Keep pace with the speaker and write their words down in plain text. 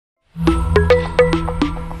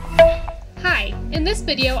this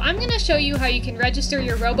video, I'm going to show you how you can register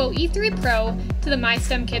your Robo E3 Pro to the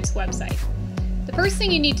MyStemKits website. The first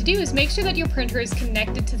thing you need to do is make sure that your printer is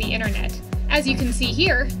connected to the internet. As you can see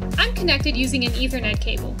here, I'm connected using an Ethernet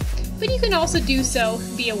cable, but you can also do so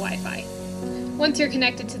via Wi-Fi. Once you're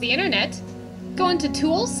connected to the internet, go into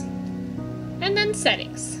Tools, and then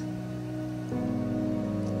Settings.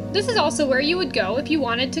 This is also where you would go if you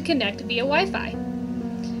wanted to connect via Wi-Fi.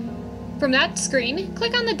 From that screen,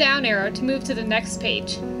 click on the down arrow to move to the next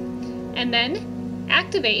page, and then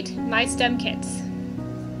activate MyStemKits.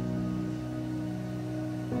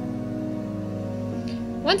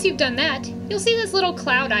 Once you've done that, you'll see this little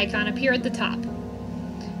cloud icon appear at the top.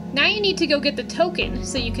 Now you need to go get the token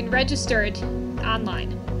so you can register it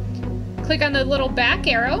online. Click on the little back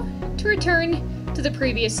arrow to return to the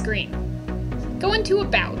previous screen. Go into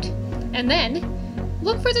About, and then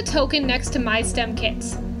look for the token next to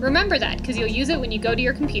MyStemKits. Remember that, because you'll use it when you go to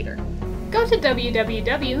your computer. Go to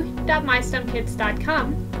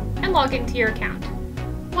www.mystemkits.com and log into your account.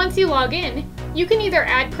 Once you log in, you can either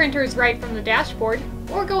add printers right from the dashboard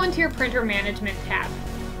or go into your Printer Management tab.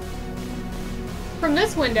 From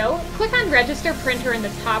this window, click on Register Printer in the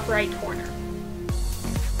top right corner.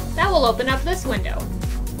 That will open up this window.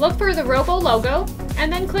 Look for the Robo logo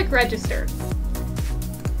and then click Register.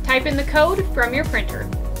 Type in the code from your printer.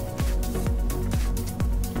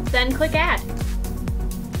 Then click Add.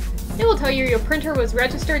 It will tell you your printer was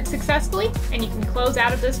registered successfully and you can close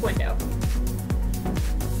out of this window.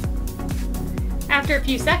 After a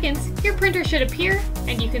few seconds, your printer should appear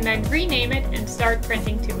and you can then rename it and start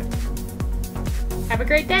printing to it. Have a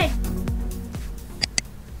great day!